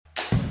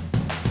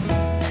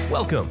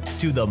Welcome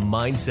to the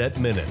Mindset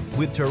Minute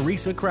with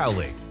Teresa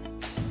Crowley.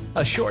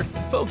 A short,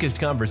 focused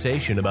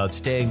conversation about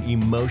staying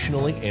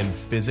emotionally and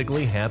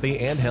physically happy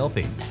and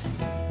healthy.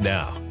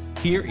 Now,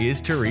 here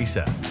is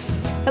Teresa.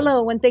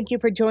 Hello, and thank you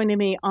for joining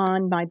me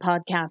on my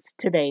podcast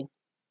today.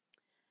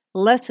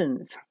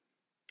 Lessons.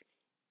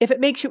 If it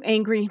makes you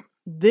angry,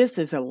 this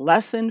is a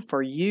lesson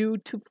for you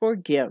to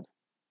forgive.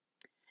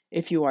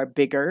 If you are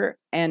bigger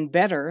and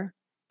better,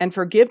 and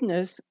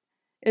forgiveness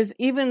is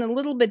even a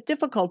little bit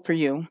difficult for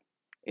you,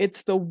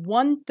 it's the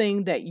one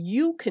thing that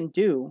you can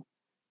do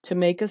to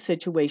make a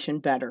situation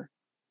better.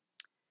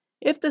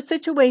 If the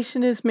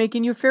situation is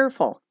making you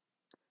fearful,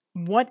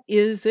 what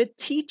is it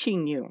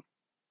teaching you?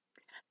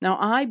 Now,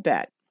 I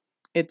bet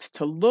it's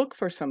to look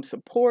for some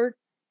support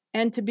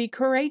and to be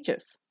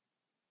courageous.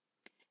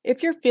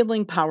 If you're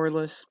feeling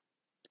powerless,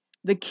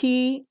 the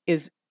key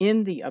is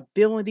in the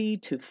ability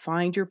to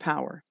find your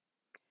power.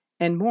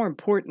 And more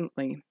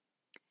importantly,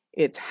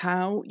 it's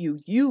how you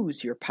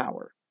use your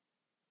power.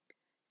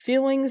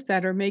 Feelings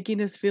that are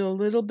making us feel a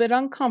little bit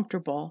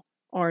uncomfortable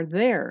are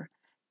there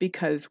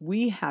because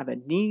we have a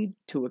need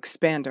to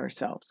expand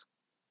ourselves.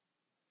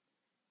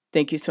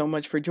 Thank you so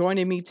much for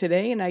joining me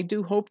today, and I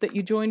do hope that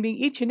you join me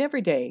each and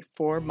every day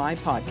for my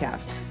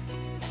podcast.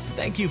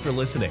 Thank you for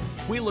listening.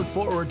 We look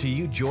forward to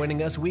you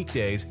joining us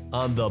weekdays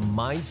on the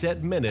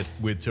Mindset Minute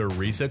with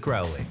Teresa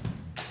Crowley.